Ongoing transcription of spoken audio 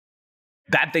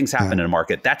Bad things happen in a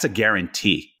market. That's a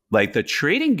guarantee. Like the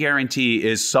trading guarantee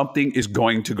is something is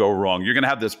going to go wrong. You're going to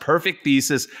have this perfect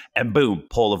thesis and boom,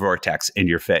 polar vortex in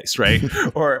your face, right?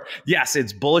 Or yes,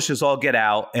 it's bullish as all get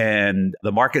out and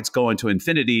the market's going to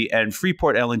infinity and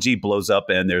Freeport LNG blows up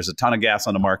and there's a ton of gas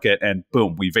on the market and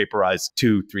boom, we vaporize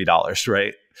 $2, $3,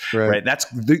 right? Right.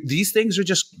 These things are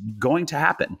just going to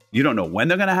happen. You don't know when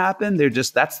they're going to happen.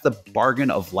 That's the bargain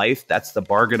of life. That's the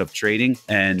bargain of trading.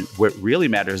 And what really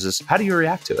matters is how do you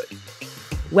react to it?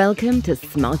 Welcome to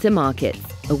Smarter Markets,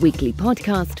 a weekly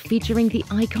podcast featuring the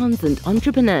icons and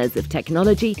entrepreneurs of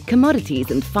technology, commodities,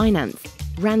 and finance,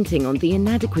 ranting on the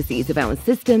inadequacies of our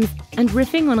systems and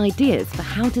riffing on ideas for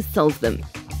how to solve them.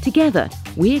 Together,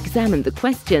 we examine the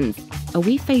questions: are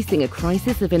we facing a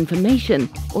crisis of information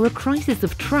or a crisis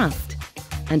of trust?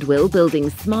 And will building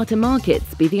smarter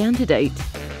markets be the antidote?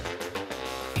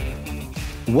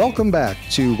 Welcome back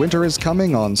to Winter is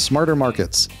Coming on Smarter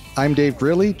Markets. I'm Dave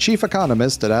Greely, Chief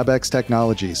Economist at Abex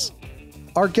Technologies.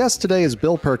 Our guest today is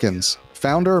Bill Perkins,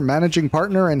 founder, managing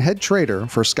partner, and head trader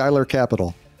for Skylar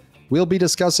Capital. We'll be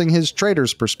discussing his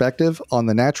trader's perspective on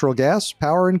the natural gas,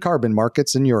 power, and carbon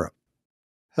markets in Europe.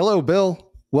 Hello,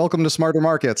 Bill. Welcome to Smarter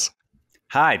Markets.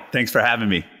 Hi. Thanks for having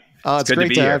me. It's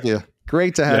great to have you.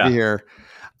 Great to have you here.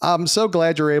 I'm so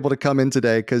glad you're able to come in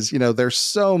today because, there's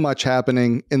so much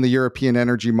happening in the European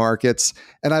energy markets.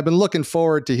 And I've been looking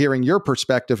forward to hearing your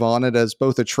perspective on it as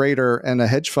both a trader and a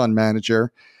hedge fund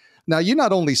manager. Now, you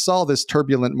not only saw this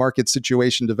turbulent market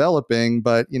situation developing,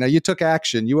 but, you took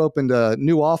action. You opened a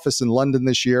new office in London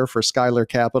this year for Skylar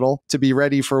Capital to be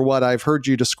ready for what I've heard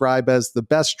you describe as the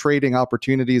best trading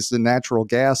opportunities in natural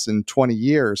gas in 20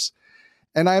 years.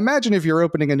 And I imagine if you're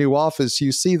opening a new office,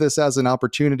 you see this as an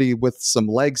opportunity with some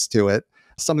legs to it,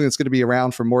 something that's going to be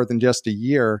around for more than just a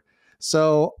year.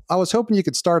 So I was hoping you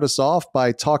could start us off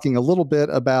by talking a little bit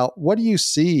about what do you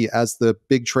see as the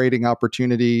big trading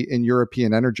opportunity in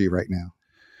European energy right now?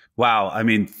 Wow. I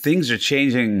mean, things are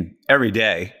changing every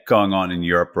day going on in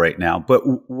Europe right now.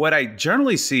 But what I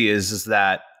generally see is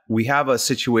that we have a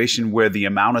situation where the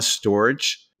amount of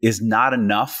storage is not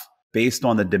enough based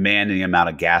on the demand and the amount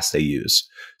of gas they use.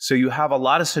 So you have a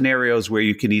lot of scenarios where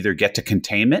you can either get to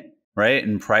containment, right,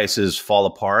 and prices fall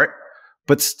apart,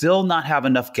 but still not have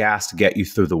enough gas to get you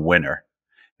through the winter.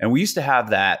 And we used to have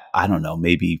that, I don't know,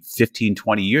 maybe 15,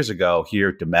 20 years ago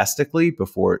here domestically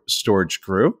before storage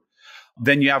grew.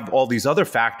 Then you have all these other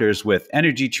factors with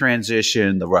energy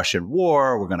transition, the Russian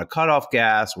war, we're going to cut off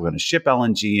gas, we're going to ship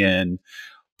LNG in,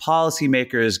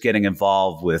 policymakers getting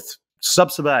involved with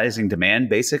subsidizing demand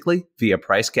basically via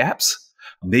price caps,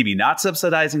 maybe not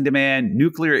subsidizing demand,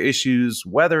 nuclear issues,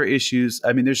 weather issues.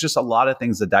 I mean, there's just a lot of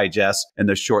things to digest in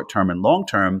the short term and long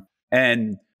term.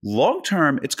 And long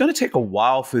term, it's going to take a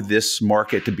while for this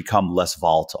market to become less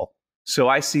volatile. So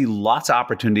I see lots of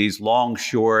opportunities, long,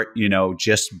 short,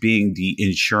 just being the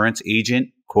insurance agent,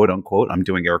 quote unquote, I'm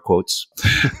doing air quotes,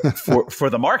 for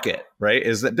the market, right?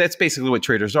 That's basically what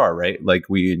traders are, right? Like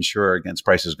we insure against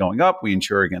prices going up, we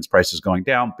insure against prices going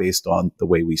down based on the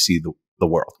way we see the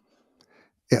world.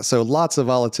 Yeah, so lots of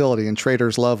volatility, and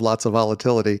traders love lots of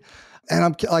volatility.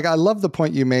 And I love the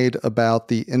point you made about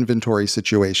the inventory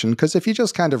situation, because if you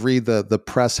just kind of read the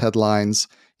press headlines,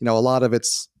 a lot of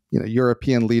it's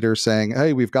European leaders saying,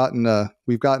 "Hey, we've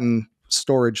gotten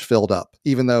storage filled up,"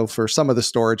 even though for some of the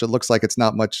storage, it looks like it's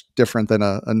not much different than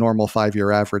a normal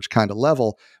 5-year average kind of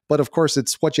level. But of course,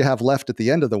 it's what you have left at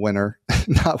the end of the winter,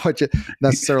 not what you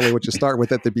start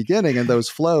with at the beginning and those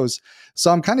flows.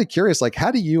 So I'm kind of curious,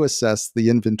 how do you assess the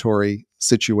inventory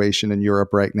situation in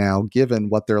Europe right now, given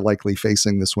what they're likely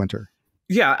facing this winter?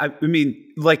 Yeah, I mean,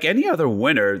 like any other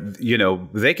winter,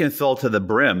 they can fill to the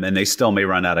brim and they still may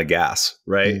run out of gas,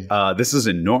 right? This is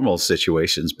in normal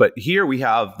situations. But here we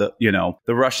have the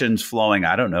Russians flowing,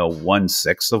 I don't know,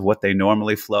 1/6 of what they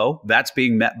normally flow. That's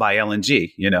being met by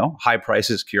LNG, high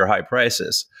prices cure high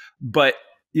prices. But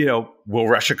will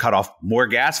Russia cut off more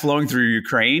gas flowing through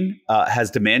Ukraine?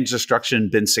 Has demand destruction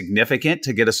been significant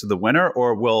to get us to the winter?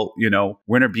 Or will,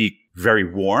 winter be very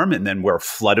warm and then we're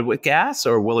flooded with gas?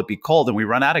 Or will it be cold and we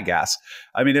run out of gas?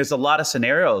 I mean, there's a lot of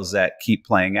scenarios that keep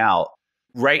playing out.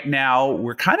 Right now,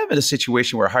 we're kind of in a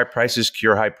situation where high prices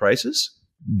cure high prices.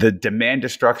 The demand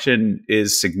destruction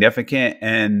is significant.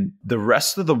 And the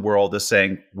rest of the world is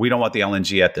saying, we don't want the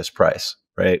LNG at this price.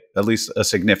 Right? At least a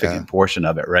significant portion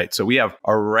of it, right? So we have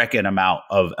a record amount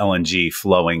of LNG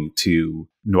flowing to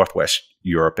Northwest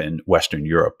Europe and Western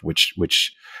Europe, which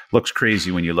looks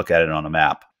crazy when you look at it on a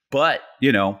map. But,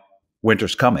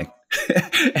 winter's coming.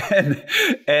 and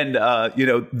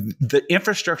the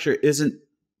infrastructure isn't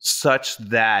such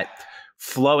that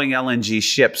flowing LNG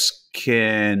ships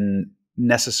can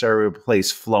necessarily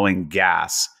replace flowing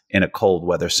gas in a cold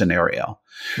weather scenario.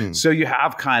 So you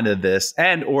have kind of this,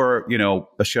 or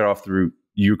a shut off through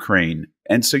Ukraine.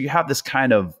 And so you have this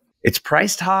kind of, it's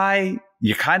priced high,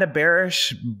 you're kind of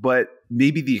bearish, but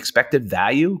maybe the expected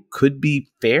value could be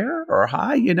fair or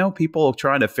high. People are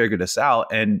trying to figure this out.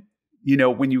 And,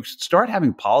 when you start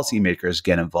having policymakers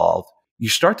get involved, you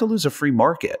start to lose a free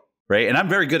market, right? And I'm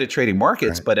very good at trading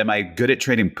markets, but am I good at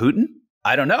trading Putin?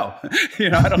 I don't know.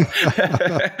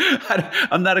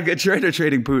 I'm not a good trader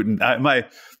trading Putin.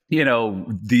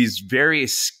 These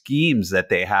various schemes that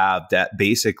they have that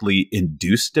basically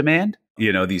induce demand,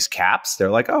 these caps,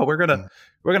 they're like, oh, we're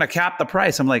going to cap the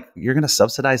price. I'm like, you're going to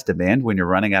subsidize demand when you're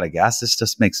running out of gas? This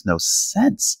just makes no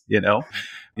sense.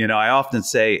 I often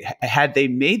say, had they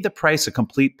made the price a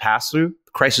complete pass-through,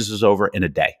 the crisis is over in a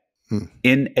day.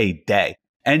 In a day.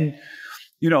 And,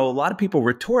 a lot of people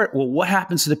retort, well, what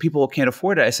happens to the people who can't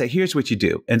afford it? I say, here's what you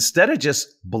do. Instead of just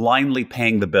blindly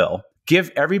paying the bill,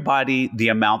 give everybody the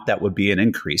amount that would be an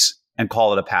increase and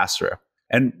call it a pass-through.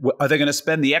 And are they going to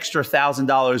spend the extra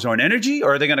 $1,000 on energy,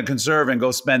 or are they going to conserve and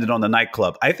go spend it on the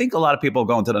nightclub? I think a lot of people are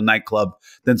going to the nightclub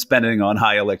than spending on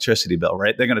high electricity bill,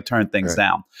 right? They're going to turn things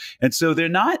down. And so they're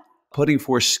not putting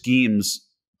forth schemes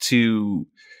to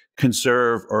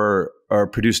conserve or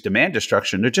produce demand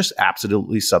destruction. They're just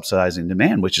absolutely subsidizing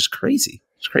demand, which is crazy.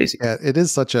 It's crazy. Yeah, it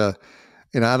is such a,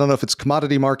 I don't know if it's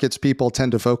commodity markets, people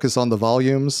tend to focus on the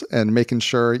volumes and making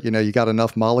sure, you got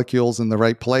enough molecules in the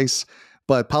right place.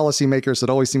 But policymakers, it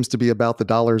always seems to be about the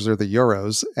dollars or the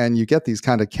euros. And you get these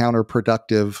kind of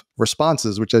counterproductive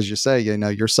responses, which, as you say,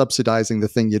 you're subsidizing the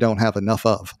thing you don't have enough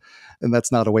of. And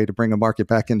that's not a way to bring a market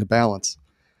back into balance.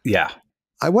 Yeah.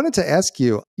 I wanted to ask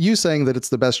you saying that it's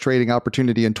the best trading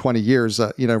opportunity in 20 years,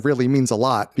 really means a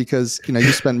lot because, you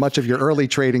spent much of your early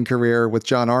trading career with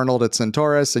John Arnold at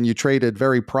Centaurus, and you traded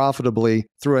very profitably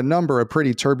through a number of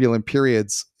pretty turbulent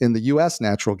periods in the U.S.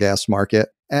 natural gas market.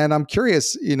 And I'm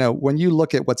curious, when you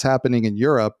look at what's happening in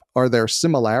Europe, are there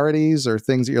similarities or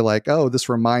things that you're like, oh, this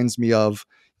reminds me of,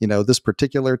 this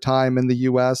particular time in the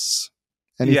U.S.?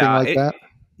 Anything like that?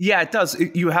 Yeah, it does.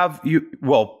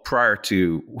 Prior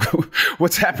to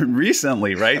what's happened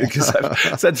recently, right? Because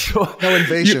I've said no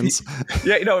invasions.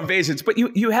 Invasions. But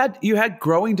you had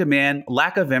growing demand,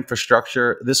 lack of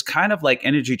infrastructure, this kind of like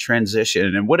energy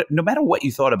transition. And no matter what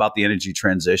you thought about the energy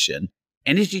transitions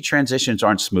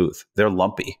aren't smooth. They're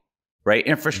lumpy, right?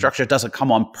 Infrastructure doesn't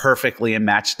come on perfectly and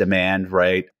match demand,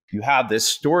 right? You have this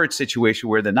storage situation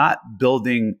where they're not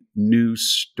building new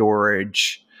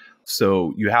storage.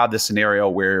 So you have this scenario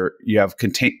where you have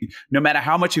no matter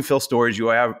how much you fill storage,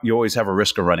 you always have a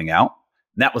risk of running out.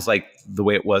 And that was like the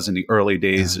way it was in the early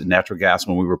days of natural gas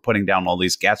when we were putting down all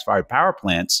these gas-fired power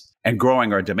plants and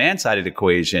growing our demand side of the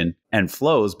equation and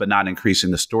flows, but not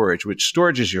increasing the storage, which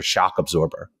storage is your shock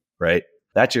absorber, right?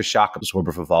 That's your shock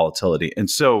absorber for volatility. And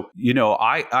so,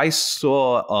 I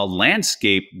saw a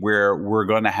landscape where we're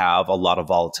going to have a lot of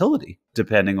volatility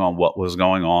depending on what was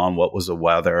going on, what was the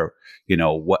weather,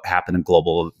 what happened in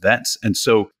global events. And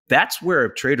so that's where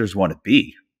traders want to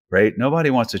be, right? Nobody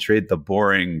wants to trade the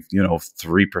boring,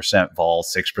 3% vol,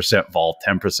 6% vol,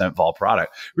 10% vol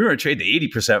product. We want to trade the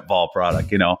 80% vol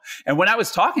product, And when I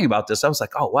was talking about this, I was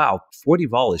like, oh, wow, 40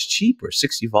 vol is cheap or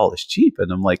 60 vol is cheap.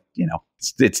 And I'm like,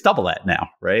 it's double that now,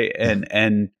 right?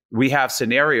 And we have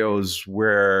scenarios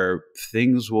where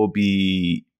things will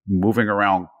be moving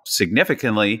around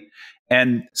significantly.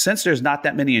 And since there's not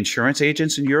that many insurance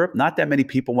agents in Europe, not that many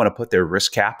people want to put their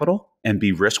risk capital and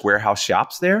be risk warehouse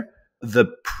shops there, the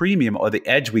premium or the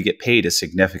edge we get paid is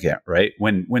significant, right?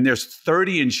 When there's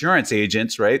 30 insurance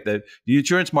agents, right, the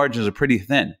insurance margins are pretty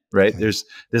thin, right? There's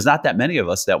not that many of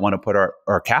us that want to put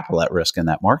our capital at risk in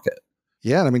that market.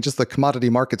 Yeah, and just the commodity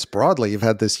markets broadly, you've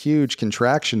had this huge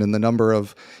contraction in the number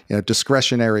of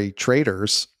discretionary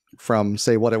traders from,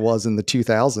 say, what it was in the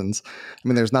 2000s.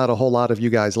 There's not a whole lot of you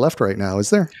guys left right now, is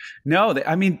there? No,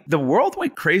 the world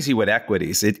went crazy with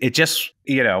equities. It just,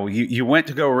 you went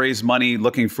to go raise money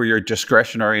looking for your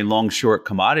discretionary long, short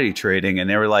commodity trading. And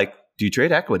they were like, do you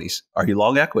trade equities? Are you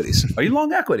long equities? Are you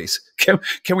long equities?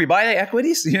 Can we buy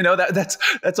equities?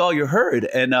 That's all you heard.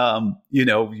 And,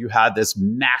 you had this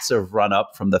massive run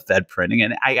up from the Fed printing.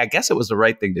 And I guess it was the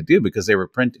right thing to do because they were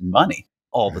printing money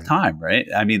all the time, right?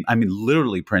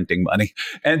 Literally printing money.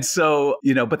 And so,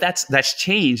 but that's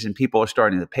changed and people are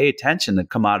starting to pay attention to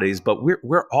commodities, but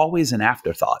we're always an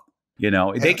afterthought.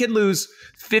 They can lose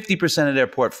 50% of their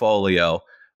portfolio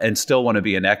and still want to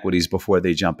be in equities before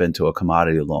they jump into a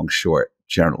commodity long short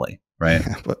generally, right?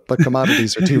 but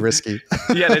commodities are too risky.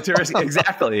 Yeah, they're too risky.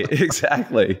 Exactly.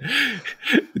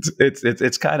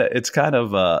 It's kind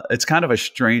of a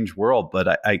strange world,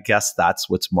 but I guess that's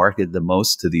what's marketed the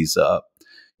most to these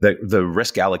the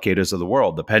risk allocators of the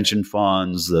world, the pension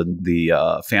funds,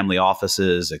 the family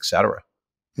offices, et cetera.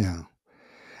 Yeah.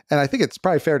 And I think it's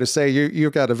probably fair to say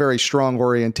you've got a very strong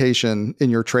orientation in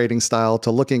your trading style to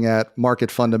looking at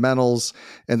market fundamentals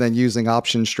and then using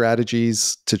option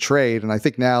strategies to trade. And I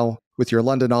think now with your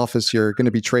London office, you're going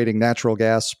to be trading natural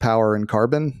gas, power, and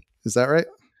carbon. Is that right?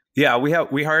 Yeah, we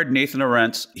hired Nathan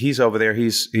Arentz. He's over there.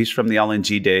 He's from the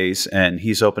LNG days, and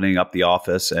he's opening up the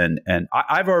office. And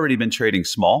I've already been trading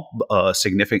small,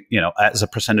 significant, as a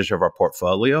percentage of our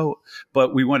portfolio.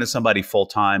 But we wanted somebody full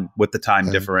time with the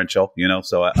time differential,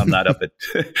 So I'm not up at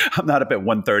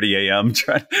 1:30 a.m.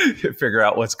 trying to figure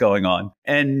out what's going on.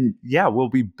 And yeah, we'll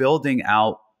be building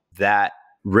out that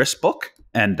risk book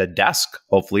and the desk,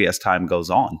 hopefully, as time goes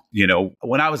on.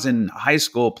 When I was in high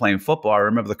school playing football, I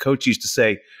remember the coach used to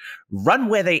say, "Run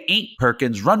where they ain't,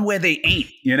 Perkins, run where they ain't."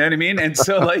 You know what I mean? And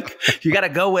so you got to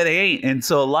go where they ain't. And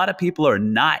so a lot of people are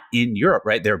not in Europe,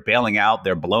 right? They're bailing out,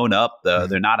 they're blown up,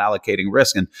 they're not allocating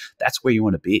risk. And that's where you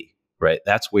want to be, right?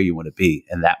 That's where you want to be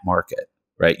in that market,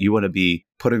 right? You want to be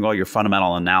putting all your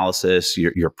fundamental analysis,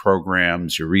 your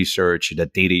programs, your research, the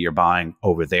data you're buying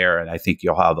over there. And I think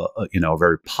you'll have a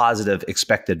very positive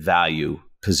expected value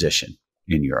position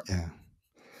in Europe. Yeah.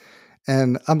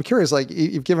 And I'm curious,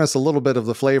 you've given us a little bit of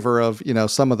the flavor of,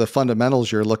 some of the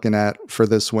fundamentals you're looking at for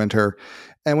this winter.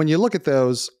 And when you look at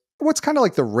those, what's kind of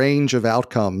like the range of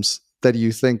outcomes that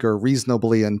you think are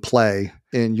reasonably in play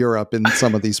in Europe in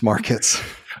some of these markets?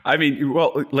 I mean,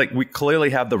 well, we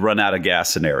clearly have the run out of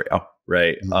gas scenario,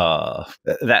 right?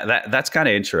 Mm-hmm. That's kind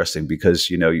of interesting because,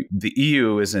 the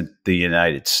EU isn't the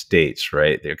United States,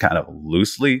 right? They're kind of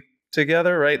loosely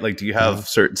together, right? Do you have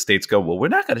certain states go, well, we're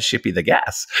not going to ship you the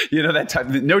gas, that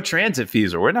time, no transit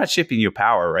fees, or we're not shipping you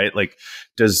power, right?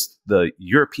 Does the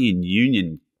European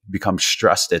Union become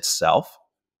stressed itself,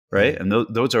 right? And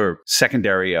those are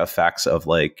secondary effects of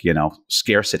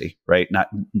scarcity, right? Not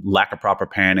lack of proper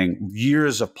planning,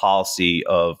 years of policy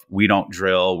of we don't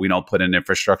drill, we don't put in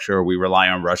infrastructure, we rely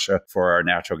on Russia for our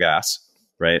natural gas,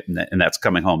 right? And that's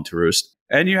coming home to roost.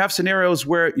 And you have scenarios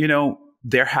where,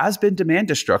 there has been demand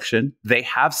destruction. They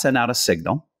have sent out a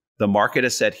signal. The market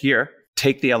has said, here,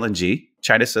 take the LNG.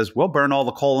 China says, we'll burn all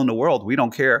the coal in the world. We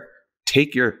don't care.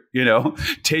 Take your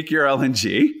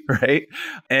LNG, right?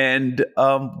 And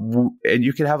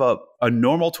you could have a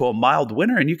normal to a mild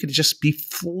winter, and you could just be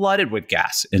flooded with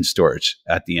gas in storage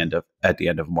at the end of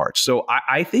March. So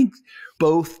I think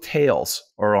both tails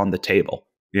are on the table.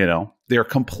 They're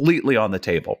completely on the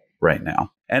table right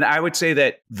now. And I would say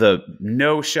that the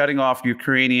no shutting off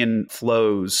Ukrainian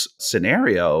flows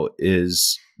scenario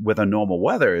is with a normal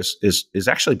weather is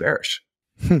actually bearish,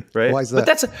 right? Why is that?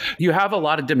 But you have a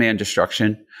lot of demand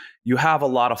destruction. You have a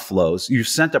lot of flows. You've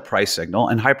sent a price signal,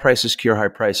 and high prices cure high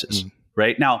prices,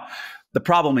 right? Now, the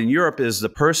problem in Europe is the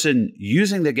person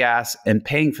using the gas and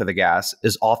paying for the gas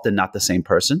is often not the same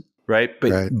person, right?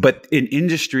 But in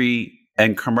industry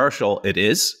and commercial, it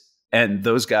is. And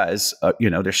those guys,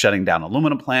 they're shutting down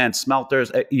aluminum plants, smelters,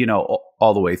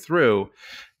 all the way through.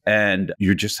 And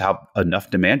you just have enough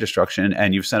demand destruction.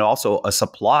 And you've sent also a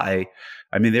supply.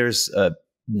 I mean, there's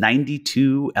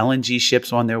 92 LNG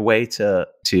ships on their way to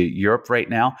Europe right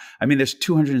now. I mean, there's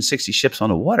 260 ships on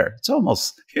the water. It's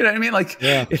almost, you know what I mean?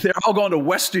 If they're all going to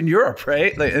Western Europe,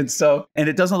 right? And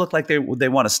it doesn't look like they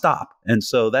want to stop. And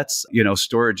so that's,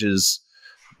 storage is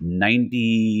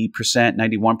 90%,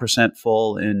 91%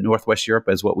 full in Northwest Europe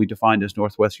as what we defined as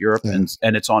Northwest Europe. Yeah.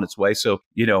 And it's on its way. So,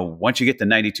 once you get to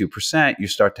 92%, you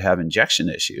start to have injection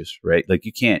issues, right?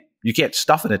 You can't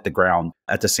stuff it at the ground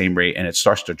at the same rate, and it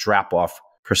starts to drop off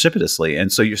precipitously.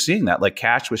 And so you're seeing that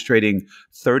cash was trading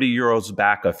 30 euros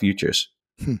back of futures,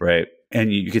 right?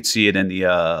 And you could see it in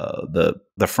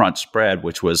the front spread,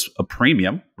 which was a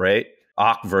premium, right?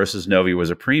 OC versus Novi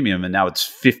was a premium, and now it's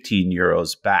 15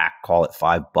 euros back, call it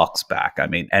 $5 back. I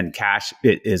mean, and cash,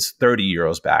 it is 30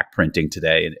 euros back printing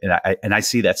today. And I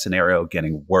see that scenario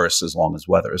getting worse as long as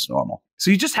weather is normal. So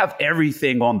you just have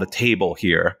everything on the table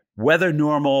here. Weather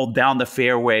normal, down the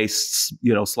fairway,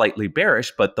 slightly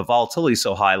bearish, but the volatility is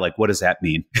so high. What does that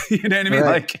mean? You know what I mean?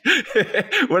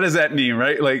 Right. What does that mean,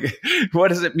 right? What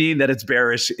does it mean that it's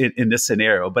bearish in this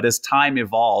scenario? But as time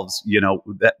evolves,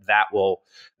 that will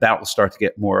start to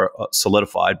get more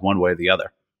solidified one way or the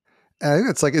other. I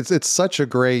think it's such a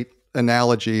great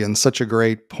analogy and such a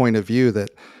great point of view that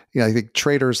I think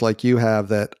traders like you have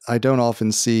that I don't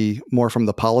often see more from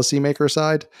the policymaker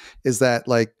side is that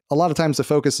like a lot of times the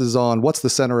focus is on what's the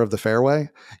center of the fairway.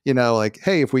 Like,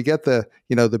 hey, if we get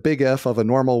the big F of a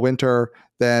normal winter,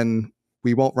 then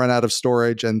we won't run out of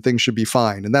storage and things should be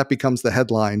fine. And that becomes the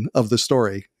headline of the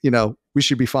story. We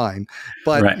should be fine.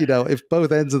 But, Right. If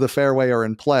both ends of the fairway are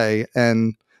in play,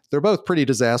 and they're both pretty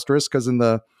disastrous because in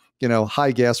the,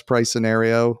 high gas price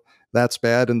scenario, that's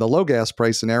bad. In the low gas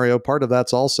price scenario, part of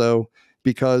that's also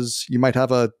because you might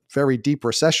have a very deep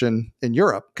recession in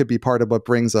Europe, could be part of what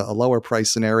brings a lower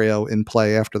price scenario in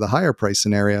play after the higher price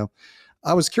scenario.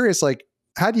 I was curious, like,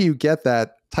 how do you get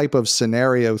that type of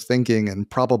scenario thinking and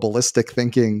probabilistic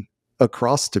thinking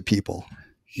across to people?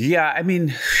 Yeah, I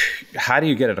mean, how do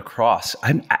you get it across?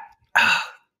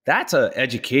 That's an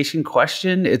education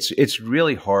question. It's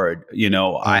really hard.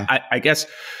 I guess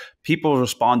people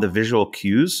respond to visual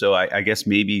cues. So I guess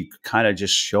maybe kind of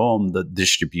just show them the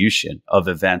distribution of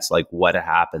events, like what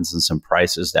happens and some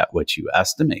prices that which you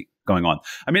estimate going on.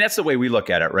 I mean, that's the way we look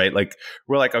at it, right? Like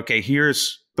we're like, okay,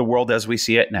 here's the world as we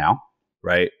see it now,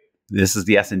 right? This is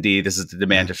the S&D, this is the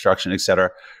demand destruction, et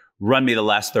cetera. Run me the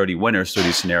last 30 winners through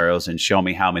these scenarios and show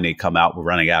me how many come out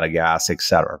running out of gas, et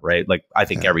cetera, right? Like I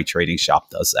think every trading shop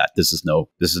does that. This is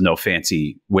no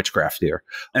fancy witchcraft here.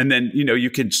 And then, you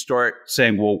can start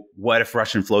saying, well, what if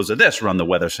Russian flows of this run the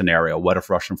weather scenario? What if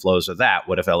Russian flows of that?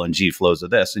 What if LNG flows of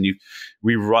this? And you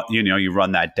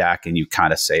run that deck and you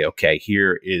kind of say, okay,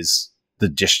 here is the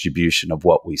distribution of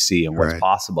what we see and what's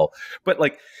possible. But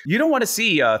like, you don't want to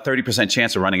see a 30%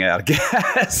 chance of running out of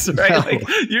gas, right? No. Like,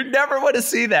 you never want to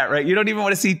see that, right? You don't even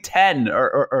want to see 10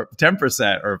 or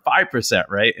 10% or 5%,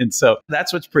 right? And so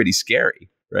that's what's pretty scary,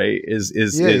 right?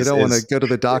 You don't want to go to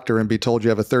the doctor and be told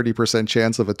you have a 30%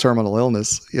 chance of a terminal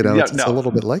illness. It's a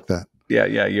little bit like that. Yeah,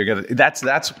 you're gonna.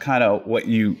 That's kind of what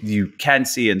you can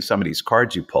see in some of these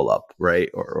cards you pull up, right,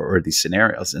 or these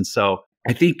scenarios. And so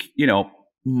I think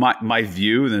my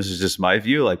view, and this is just my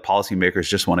view, like policymakers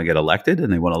just want to get elected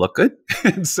and they want to look good.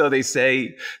 And so they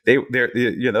say they're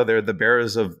the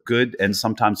bearers of good and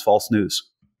sometimes false news.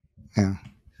 Yeah.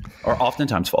 Or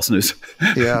oftentimes false news.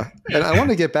 Yeah. And I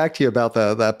want to get back to you about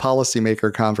that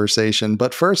policymaker conversation.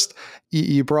 But first,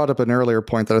 you brought up an earlier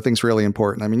point that I think is really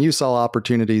important. I mean, you saw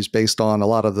opportunities based on a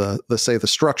lot of the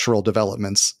structural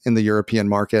developments in the European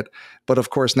market. But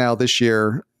of course, now this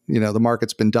year, the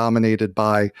market's been dominated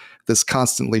by this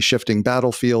constantly shifting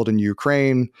battlefield in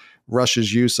Ukraine,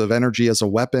 Russia's use of energy as a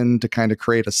weapon to kind of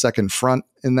create a second front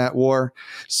in that war.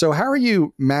 So how are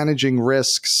you managing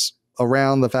risks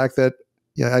around the fact that,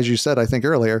 as you said, I think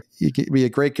earlier, you can be a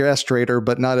great gas trader,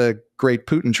 but not a great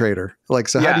Putin trader?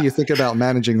 How do you think about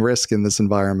managing risk in this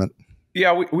environment?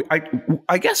 Yeah,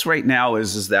 I guess right now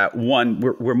is that one,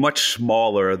 we're much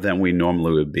smaller than we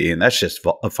normally would be, and that's just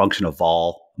a function of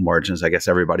vol margins. I guess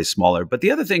everybody's smaller. But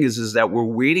the other thing is that we're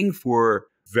waiting for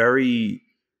very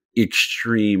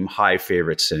extreme high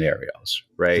favorite scenarios,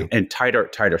 right? Yeah. And tighter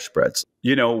spreads.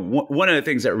 One of the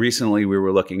things that recently we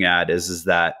were looking at is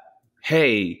that,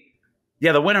 hey,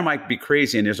 yeah, the winter might be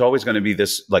crazy, and there's always going to be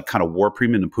this like kind of war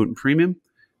premium and Putin premium,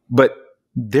 but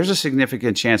there's a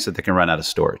significant chance that they can run out of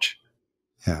storage.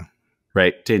 Yeah.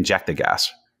 Right. To inject the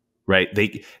gas. Right.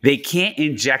 They can't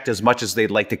inject as much as they'd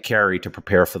like to carry to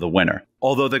prepare for the winter,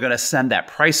 although they're going to send that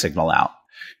price signal out.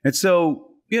 And so,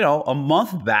 a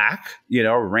month back,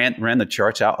 ran the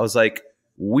charts out. I was like,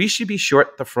 we should be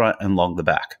short the front and long the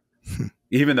back.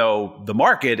 Even though the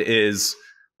market is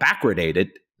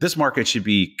backwardated, this market should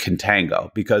be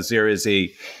contango because there's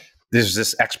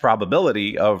this X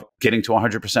probability of getting to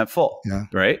 100% full,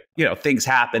 right? Things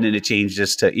happen and it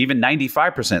changes to even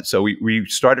 95%. So we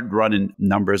started running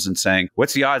numbers and saying,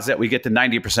 what's the odds that we get to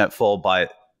 90% full by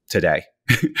today?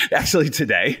 Actually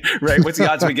today, right? What's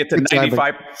the odds we get to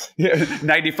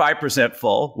 95%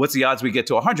 full? What's the odds we get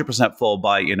to 100% full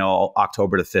by,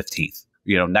 October the 15th?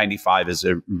 95 is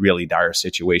a really dire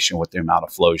situation with the amount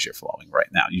of flows you're flowing right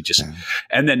now.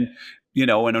 And then, in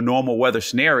a normal weather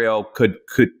scenario,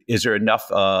 is there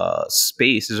enough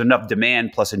space? Is there enough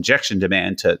demand plus injection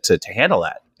demand to handle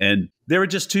that? And there were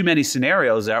just too many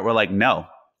scenarios that were like, no,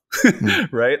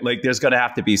 right? Like there's going to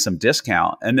have to be some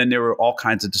discount. And then there were all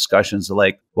kinds of discussions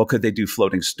like, well, could they do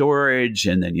floating storage?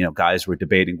 And then, guys were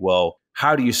debating, well,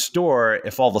 how do you store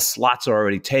if all the slots are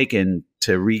already taken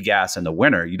to regas in the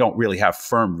winter? You don't really have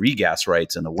firm regas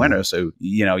rights in the winter. So,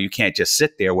 you can't just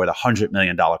sit there with $100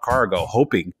 million cargo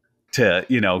hoping to,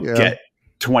 get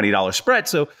 $20 spread.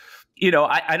 So,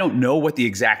 I don't know what the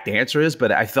exact answer is,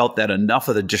 but I felt that enough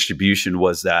of the distribution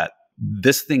was that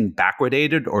this thing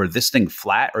backwardated or this thing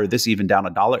flat or this even down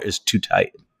 $1 is too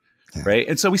tight, right?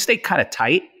 And so we stayed kind of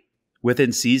tight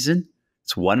within season.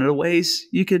 It's one of the ways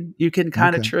you can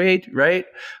kind of trade, right?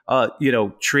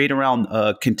 Trade around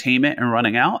containment and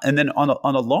running out. And then on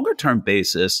a longer term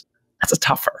basis, that's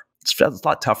tougher. It's a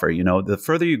lot tougher. The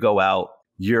further you go out,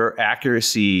 your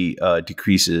accuracy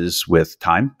decreases with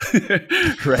time,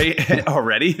 right?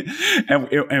 Already. And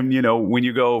when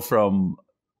you go from,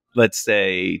 let's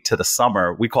say, to the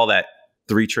summer, we call that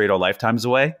 3 trader lifetimes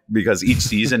away, because each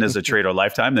season is a trader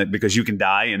lifetime, because you can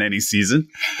die in any season.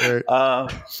 Right.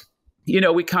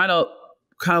 We kind of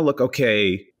look,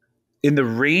 okay, in the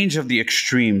range of the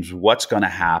extremes, what's going to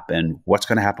happen? What's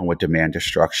going to happen with demand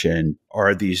destruction?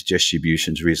 Are these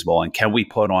distributions reasonable? And can we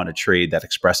put on a trade that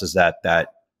expresses that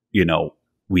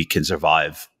we can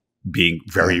survive being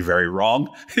very, very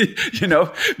wrong?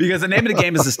 Because the name of the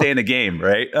game is to stay in the game,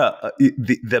 right?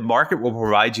 The market will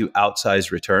provide you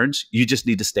outsized returns. You just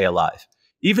need to stay alive.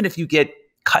 Even if you get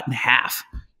cut in half,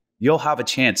 you'll have a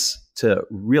chance to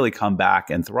really come back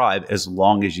and thrive as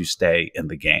long as you stay in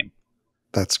the game.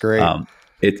 That's great. Don't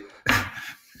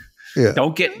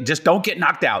get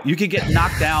knocked out. You could get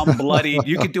knocked down, bloody.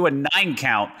 You could do a 9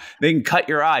 count. They can cut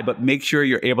your eye, but make sure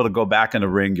you're able to go back in the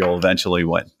ring. You'll eventually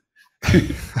win.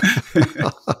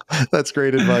 That's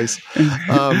great advice.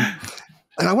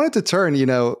 And I wanted to turn,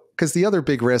 because the other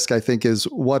big risk, I think, is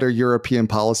what are European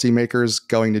policymakers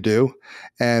going to do?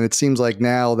 And it seems like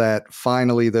now that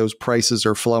finally those prices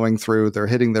are flowing through, they're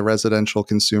hitting the residential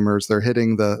consumers, they're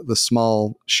hitting the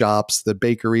small shops, the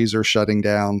bakeries are shutting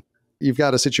down. You've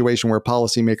got a situation where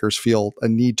policymakers feel a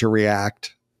need to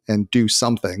react and do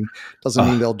something. Doesn't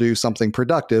mean they'll do something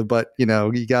productive, but you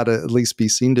got to at least be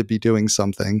seen to be doing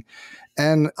something.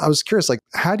 And I was curious,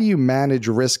 how do you manage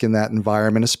risk in that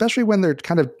environment, especially when they're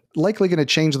kind of likely going to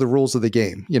change the rules of the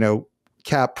game?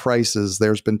 Cap prices.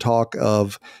 There's been talk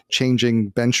of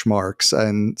changing benchmarks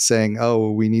and saying,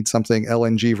 oh, we need something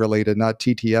LNG related, not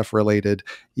TTF related,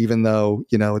 even though,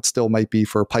 it still might be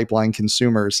for pipeline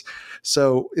consumers.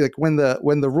 So when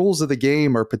the rules of the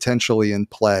game are potentially in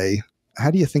play,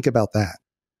 how do you think about that?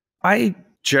 I'm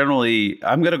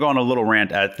going to go on a little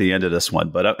rant at the end of this one,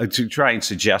 but to try and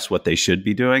suggest what they should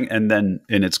be doing. And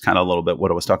it's kind of a little bit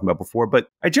what I was talking about before, but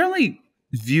I generally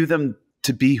view them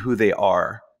to be who they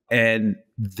are. And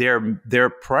their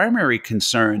primary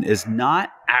concern is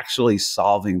not actually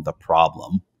solving the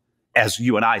problem as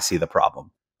you and I see the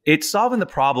problem. It's solving the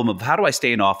problem of, how do I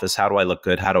stay in office? How do I look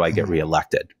good? How do I get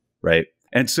reelected? Right.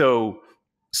 And so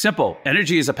simple,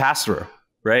 energy is a pass-through,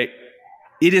 right?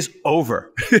 It is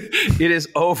over. It is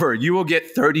over. You will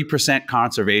get 30%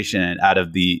 conservation out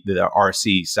of the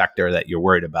RC sector that you're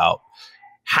worried about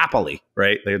happily,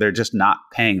 right? They're just not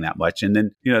paying that much. And then,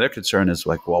 their concern is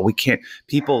well, we can't,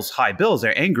 people's high bills,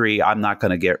 they're angry. I'm not going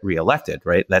to get reelected,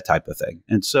 right? That type of thing.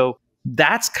 And so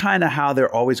that's kind of how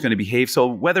they're always going to behave. So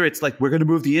whether it's we're going to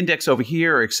move the index over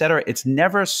here, or et cetera, it's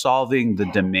never solving the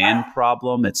demand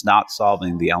problem. It's not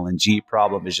solving the LNG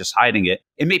problem. It's just hiding it.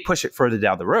 It may push it further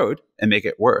down the road and make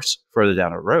it worse further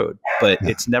down the road, but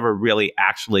it's never really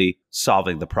actually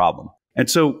solving the problem. And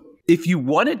so if you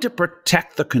wanted to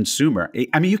protect the consumer,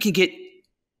 you can get,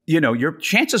 your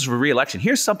chances for reelection.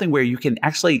 Here's something where you can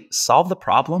actually solve the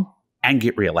problem and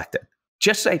get reelected.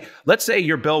 Just let's say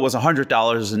your bill was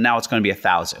 $100 and now it's going to be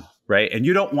 $1,000, right? And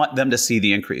you don't want them to see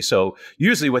the increase. So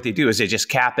usually what they do is they just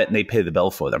cap it and they pay the bill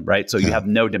for them, right? So you have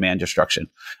no demand destruction.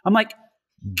 I'm like,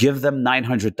 give them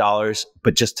 $900,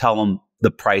 but just tell them the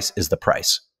price is the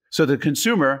price. So the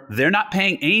consumer, they're not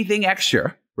paying anything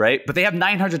extra, right? But they have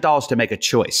 $900 to make a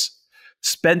choice.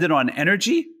 Spend it on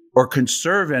energy or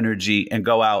conserve energy and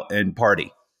go out and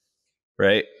party,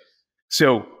 right?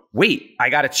 So wait, I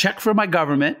got a check from my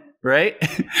government, right?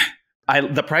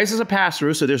 The price is a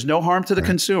pass-through, so there's no harm to the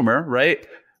consumer, right?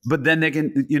 But then they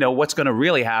can, what's going to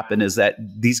really happen is that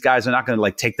these guys are not going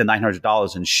to take the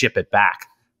 $900 and ship it back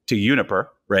to Uniper,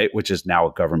 right? Which is now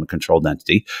a government-controlled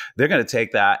entity. They're going to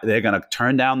take that. They're going to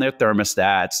turn down their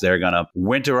thermostats. They're going to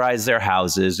winterize their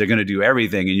houses. They're going to do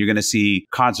everything. And you're going to see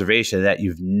conservation that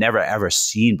you've never, ever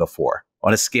seen before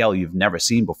on a scale you've never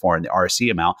seen before in the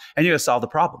RC amount. And you're going to solve the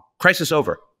problem. Crisis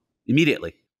over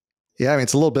immediately. Yeah,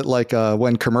 it's a little bit like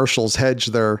when commercials hedge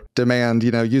their demand,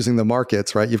 using the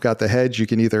markets, right? You've got the hedge. You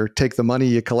can either take the money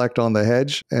you collect on the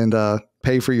hedge and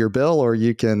pay for your bill, or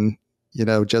you can,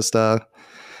 just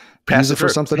use it for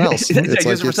something else.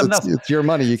 It's your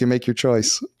money. You can make your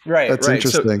choice. Right. That's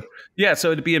interesting.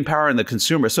 So it'd be empowering the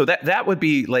consumer. So that would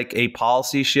be like a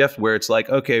policy shift where it's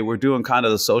okay, we're doing kind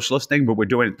of the socialist thing, but we're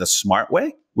doing it the smart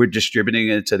way. We're distributing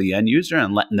it to the end user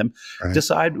and letting them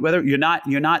decide whether you're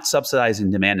not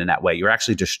subsidizing demand in that way. You're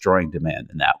actually destroying demand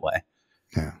in that way.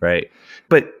 Yeah. Right.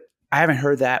 But I haven't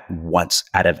heard that once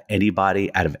out of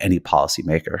anybody, out of any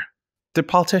policymaker. they're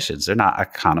politicians. They're not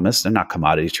economists. They're not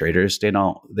commodity traders. They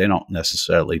don't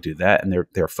necessarily do that. And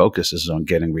their focus is on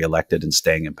getting reelected and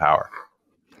staying in power.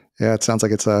 Yeah, it sounds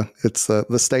like it's the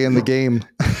stay in the game.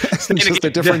 It's just a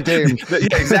different game.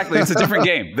 Yeah, exactly. It's a different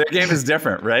game. Their game is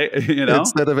different, right?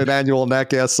 Instead of an annual nat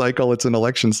gas cycle, it's an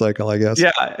election cycle, I guess.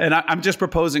 Yeah, and I'm just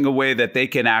proposing a way that they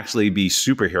can actually be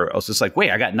superheroes. It's like, wait,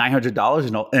 I got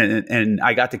 $900, and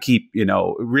I got to keep,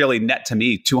 really net to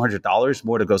me $200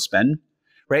 more to go spend.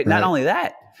 Right. Not only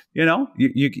that,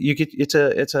 you get it's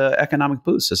a economic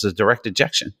boost. It's a direct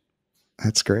ejection.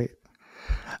 That's great.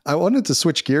 I wanted to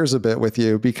switch gears a bit with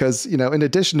you because, in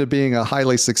addition to being a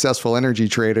highly successful energy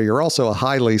trader, you're also a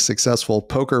highly successful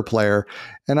poker player.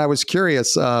 And I was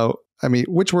curious,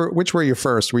 which were you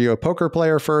first? Were you a poker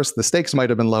player first? The stakes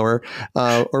might have been lower,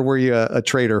 or were you a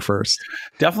trader first?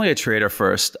 Definitely a trader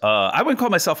first. I wouldn't call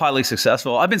myself highly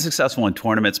successful. I've been successful in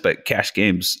tournaments, but cash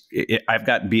games, I've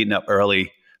gotten beaten up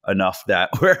early enough that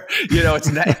where, it's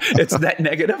net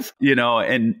negative,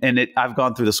 and I've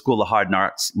gone through the school of hard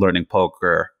knocks learning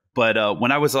poker. But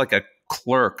when I was like a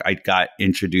clerk, I got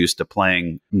introduced to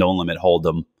playing no limit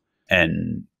hold'em,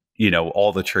 and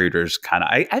all the traders kind of,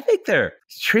 I think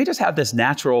traders have this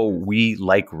natural, we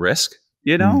like risk,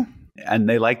 and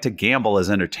they like to gamble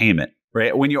as entertainment.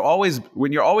 Right. When you're always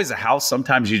a house,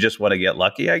 sometimes you just want to get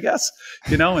lucky, I guess,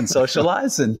 and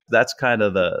socialize. And that's kind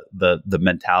of the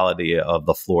mentality of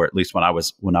the floor, at least when I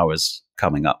was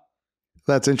coming up.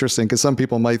 That's interesting because some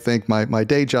people might think my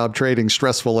day job trading's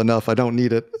stressful enough. I don't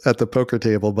need it at the poker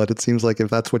table. But it seems like if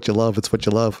that's what you love, it's what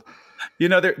you love.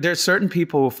 There's certain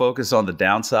people who focus on the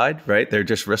downside, right? They're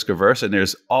just risk averse. And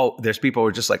there's people who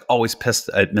are just like always pissed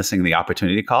at missing the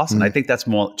opportunity cost. And I think that's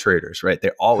more traders, right?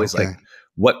 They're always like,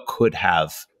 what could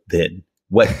have been?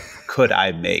 What could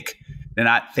I make? They're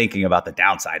not thinking about the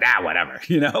downside. Whatever.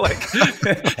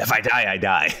 If I die, I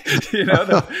die.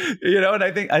 And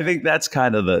I think that's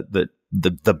kind of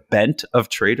the bent of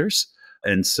traders.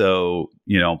 And so,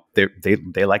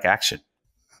 they like action.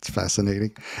 That's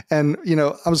fascinating. And,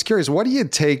 I was curious, what do you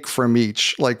take from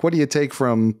each? Like, what do you take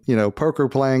from, poker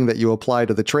playing that you apply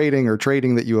to the trading, or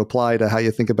trading that you apply to how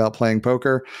you think about playing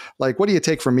poker? Like, what do you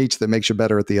take from each that makes you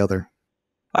better at the other?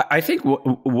 I think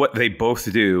what they both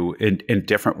do in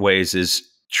different ways is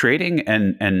trading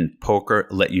and poker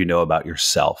let you know about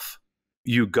yourself.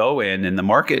 You go in and the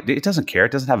market, it doesn't care.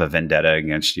 It doesn't have a vendetta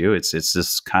against you. It's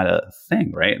this kind of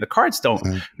thing, right? The cards don't,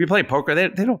 if you play poker, they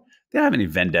don't have any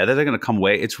vendetta. They're going to come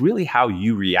away. It's really how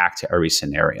you react to every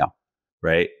scenario,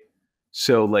 right?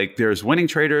 So like there's winning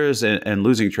traders and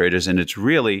losing traders, and it's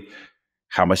really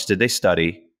how much did they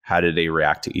study? How did they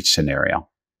react to each scenario?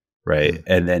 Right.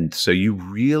 And then so you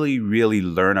really, really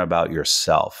learn about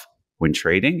yourself when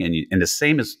trading. And the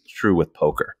same is true with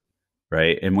poker.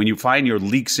 Right. And when you find your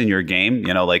leaks in your game,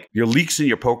 like your leaks in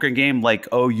your poker game, like,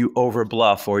 oh, you over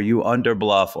bluff or you under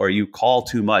bluff or you call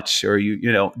too much or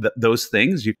those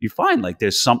things you find like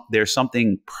there's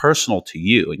something personal to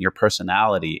you and your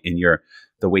personality and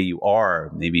the way you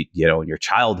are, maybe, in your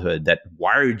childhood that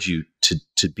wired you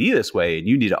to be this way. And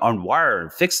you need to unwire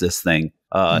and fix this thing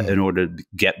in order to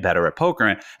get better at poker.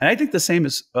 And I think the same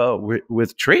is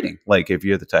with trading. Like if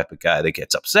you're the type of guy that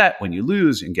gets upset when you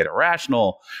lose and get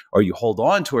irrational, or you hold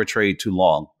on to a trade too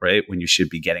long, right? When you should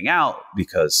be getting out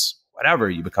because whatever,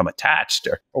 you become attached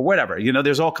or whatever.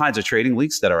 There's all kinds of trading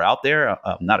leaks that are out there.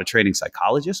 I'm not a trading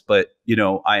psychologist, but,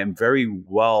 I am very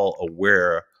well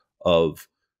aware of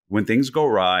when things go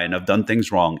awry and I've done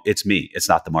things wrong, it's me. It's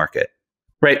not the market,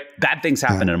 right? Bad things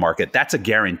happen in a market. That's a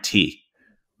guarantee.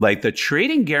 Like the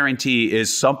trading guarantee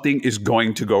is something is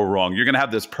going to go wrong. You're going to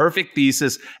have this perfect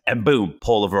thesis and boom,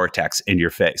 polar vortex in your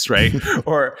face, right?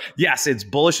 Or yes, it's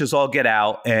bullish as all get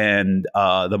out and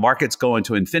the market's going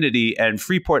to infinity and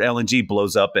Freeport LNG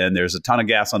blows up and there's a ton of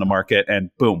gas on the market and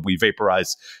boom, we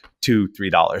vaporize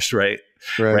 $2-3, right?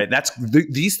 Right.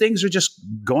 These things are just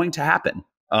going to happen.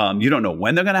 You don't know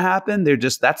when they're going to happen.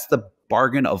 That's the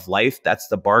bargain of life. That's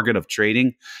the bargain of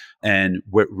trading. And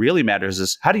what really matters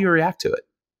is how do you react to it?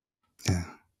 Yeah.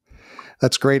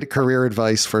 That's great career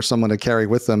advice for someone to carry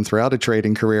with them throughout a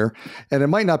trading career. And it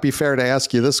might not be fair to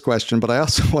ask you this question, but I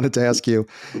also wanted to ask you,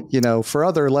 for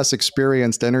other less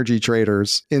experienced energy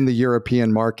traders in the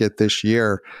European market this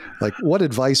year, like what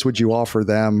advice would you offer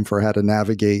them for how to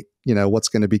navigate, what's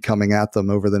going to be coming at them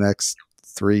over the next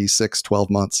 3, 6, 12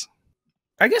 months?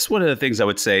 I guess one of the things I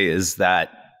would say is that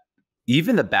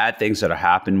even the bad things that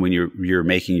happen when you're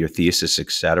making your thesis,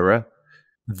 et cetera,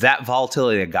 that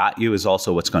volatility that got you is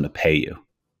also what's going to pay you,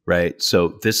 right?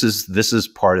 So this is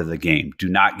part of the game. Do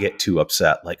not get too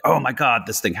upset. Like, oh my God,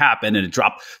 this thing happened and it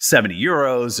dropped 70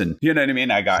 euros and you know what I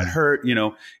mean? I got hurt.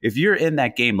 If you're in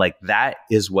that game, like that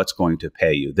is what's going to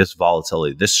pay you. This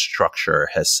volatility, this structure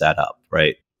has set up,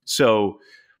 right? So,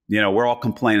 we're all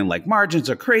complaining like margins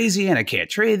are crazy and I can't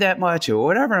trade that much or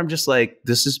whatever. I'm just like,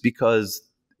 this is because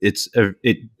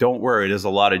don't worry, there's a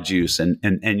lot of juice and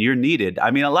you're needed.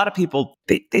 I mean, a lot of people,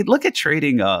 they look at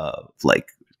trading like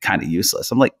kind of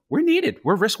useless. I'm like, we're needed.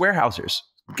 We're risk warehousers.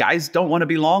 Guys don't want to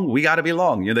be long. We got to be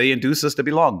long. They induce us to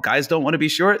be long. Guys don't want to be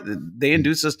short. They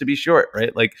induce us to be short,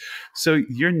 right? Like, so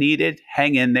you're needed.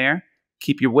 Hang in there.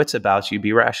 Keep your wits about you.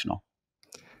 Be rational.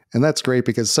 And that's great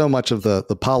because so much of the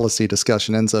policy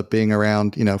discussion ends up being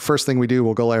around, first thing we do,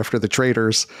 we'll go after the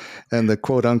traders and the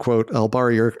quote unquote, I'll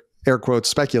borrow your air quotes,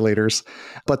 speculators.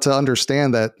 But to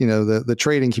understand that, the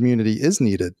trading community is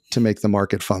needed to make the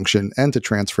market function and to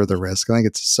transfer the risk. I think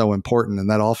it's so important. And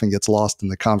that often gets lost in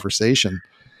the conversation.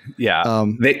 Yeah.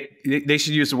 They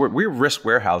should use the word, we're risk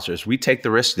warehousers. We take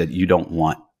the risk that you don't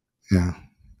want. Yeah.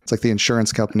 It's like the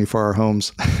insurance company for our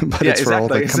homes, but it's for all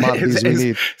the commodities we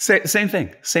need. Same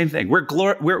thing.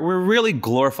 We're really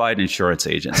glorified insurance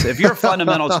agents. If you're a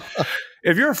fundamental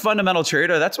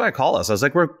trader, that's what I call us. I was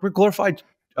like, we're glorified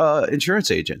insurance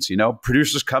agents.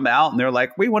 Producers come out and they're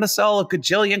like, we want to sell a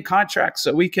gajillion contracts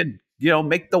so we can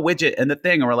make the widget and the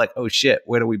thing. And we're like, oh shit,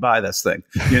 where do we buy this thing?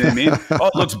 You know what I mean? Oh,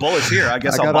 it looks bullish here. I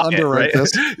guess I'll buy it, right?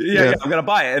 This. yeah, I'm going to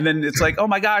buy it. And then it's like, oh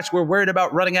my gosh, we're worried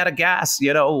about running out of gas.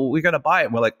 We're going to buy it.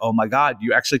 And we're like, oh my God,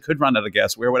 you actually could run out of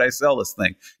gas. Where would I sell this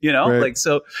thing? Right. Like,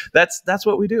 so that's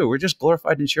what we do. We're just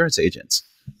glorified insurance agents.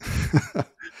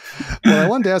 Well, I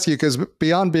wanted to ask you, because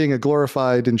beyond being a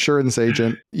glorified insurance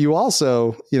agent, you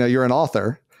also, you're an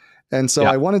author. And so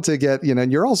I wanted to get,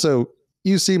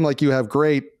 you seem like you have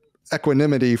great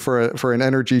equanimity for an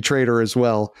energy trader as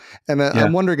well. And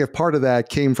I'm wondering if part of that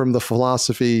came from the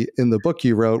philosophy in the book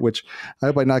you wrote, which I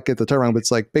hope I not get the term wrong, but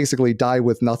it's like basically die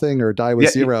with nothing or die with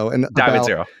zero, and die with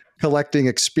zero, collecting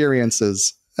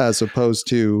experiences as opposed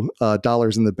to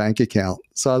dollars in the bank account.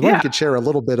 So I wonder if you could share a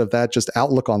little bit of that just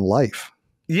outlook on life.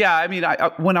 Yeah, I mean,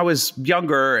 when I was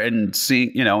younger and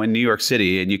seeing, in New York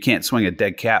City, and you can't swing a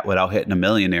dead cat without hitting a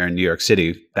millionaire in New York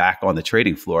City back on the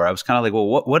trading floor, I was kind of like,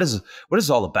 well, what is it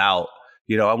all about?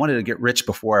 I wanted to get rich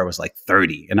before I was like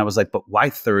 30. And I was like, but why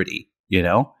 30?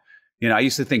 I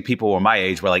used to think people were my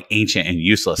age were like ancient and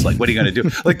useless. Like, what are you going to do?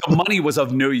 Like the money was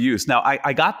of no use. Now,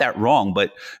 I got that wrong,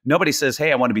 but nobody says,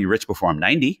 hey, I want to be rich before I'm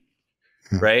 90.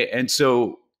 Right. And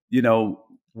so,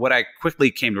 what I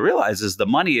quickly came to realize is the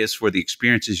money is for the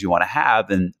experiences you want to have.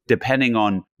 And depending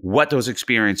on what those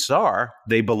experiences are,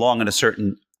 they belong in a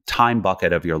certain time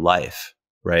bucket of your life.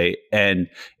 Right. And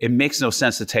it makes no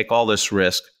sense to take all this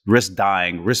risk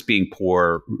dying, risk being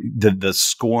poor, the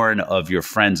scorn of your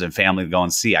friends and family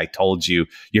going, see, I told you,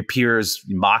 your peers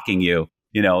mocking you.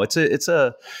 There's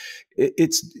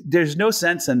no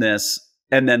sense in this.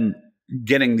 And then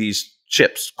getting these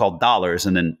chips called dollars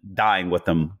and then dying with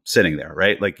them sitting there,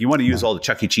 right? Like you want to use all the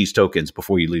Chuck E. Cheese tokens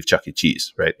before you leave Chuck E.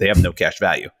 Cheese, right? They have no cash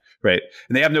value, right?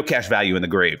 And they have no cash value in the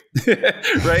grave,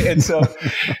 right? And so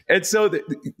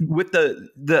with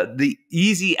the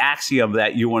easy axiom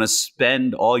that you want to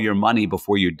spend all your money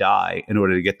before you die in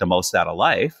order to get the most out of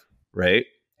life, right?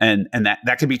 And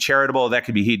that could be charitable, that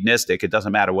could be hedonistic. It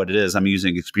doesn't matter what it is. I'm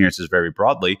using experiences very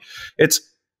broadly. It's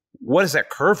what does that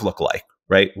curve look like?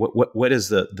 Right? What is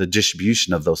the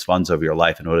distribution of those funds over your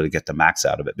life in order to get the max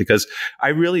out of it? Because I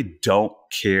really don't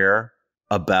care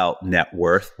about net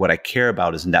worth. What I care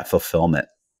about is net fulfillment,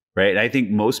 right? And I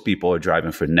think most people are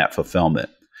driving for net fulfillment.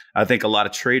 I think a lot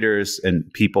of traders and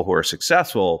people who are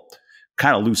successful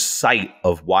kind of lose sight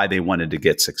of why they wanted to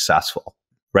get successful,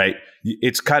 right?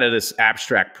 It's kind of this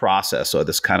abstract process or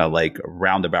this kind of like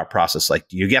roundabout process. Like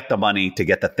you get the money to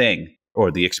get the thing or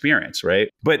the experience, right?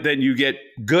 But then you get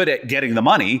good at getting the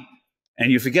money and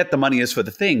you forget the money is for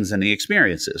the things and the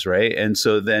experiences, right? And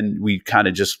so then we kind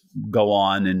of just go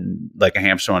on and like a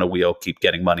hamster on a wheel, keep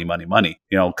getting money,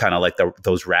 kind of like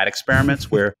those rat experiments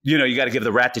where, you got to give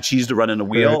the rat the cheese to run in the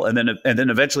wheel. Right. And then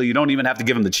eventually you don't even have to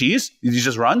give him the cheese. He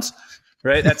just runs,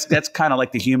 right? That's kind of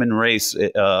like the human race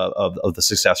of the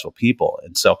successful people.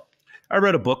 And so I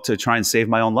wrote a book to try and save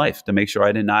my own life, to make sure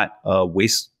I did not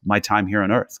waste my time here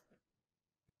on earth.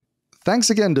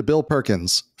 Thanks again to Bill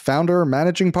Perkins, founder,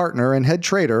 managing partner, and head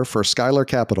trader for Skylar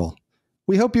Capital.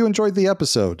 We hope you enjoyed the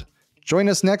episode. Join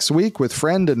us next week with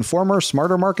friend and former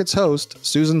SmarterMarkets host,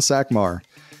 Susan Sackmar.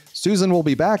 Susan will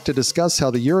be back to discuss how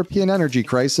the European energy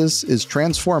crisis is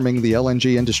transforming the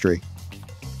LNG industry.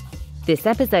 This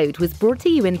episode was brought to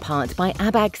you in part by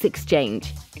Abax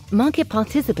Exchange. market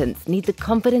participants need the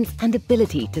confidence and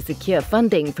ability to secure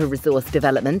funding for resource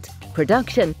development,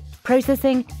 production,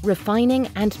 processing, refining,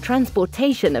 and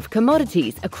transportation of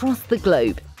commodities across the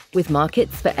globe, with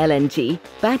markets for LNG,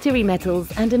 battery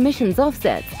metals, and emissions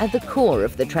offsets at the core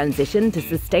of the transition to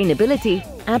sustainability.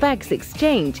 Abax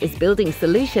Exchange is building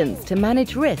solutions to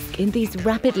manage risk in these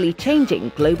rapidly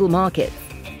changing global markets,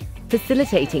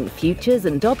 facilitating futures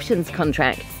and options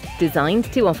contracts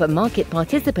designed to offer market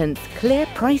participants clear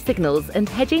price signals and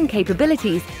hedging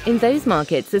capabilities in those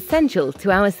markets essential to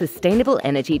our sustainable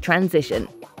energy transition.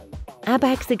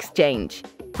 Abax Exchange,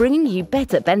 bringing you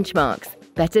better benchmarks,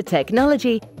 better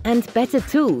technology, and better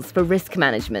tools for risk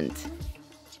management.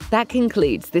 That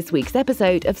concludes this week's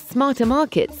episode of Smarter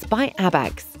Markets by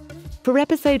Abax. For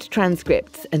episode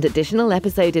transcripts and additional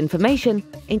episode information,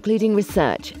 including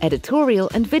research, editorial,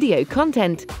 and video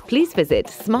content, please visit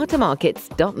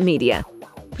smartermarkets.media.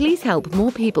 Please help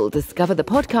more people discover the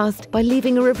podcast by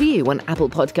leaving a review on Apple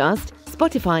Podcast,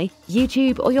 Spotify,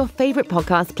 YouTube, or your favorite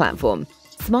podcast platform.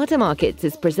 Smarter Markets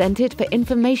is presented for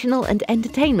informational and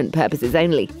entertainment purposes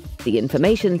only. The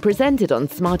information presented on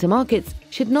Smarter Markets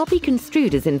should not be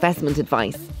construed as investment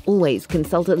advice. Always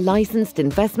consult a licensed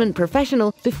investment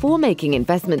professional before making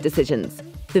investment decisions.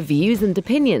 The views and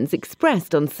opinions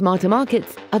expressed on Smarter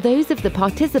Markets are those of the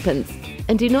participants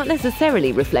and do not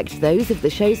necessarily reflect those of the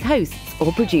show's hosts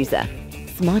or producer.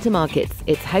 Smarter Markets,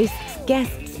 its hosts,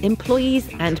 guests, employees,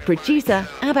 and producer,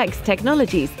 Abax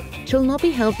Technologies, shall not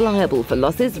be held liable for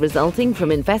losses resulting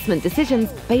from investment decisions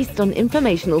based on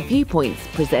informational viewpoints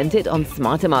presented on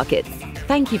Smarter Markets.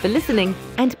 Thank you for listening,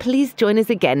 and please join us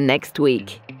again next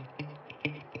week.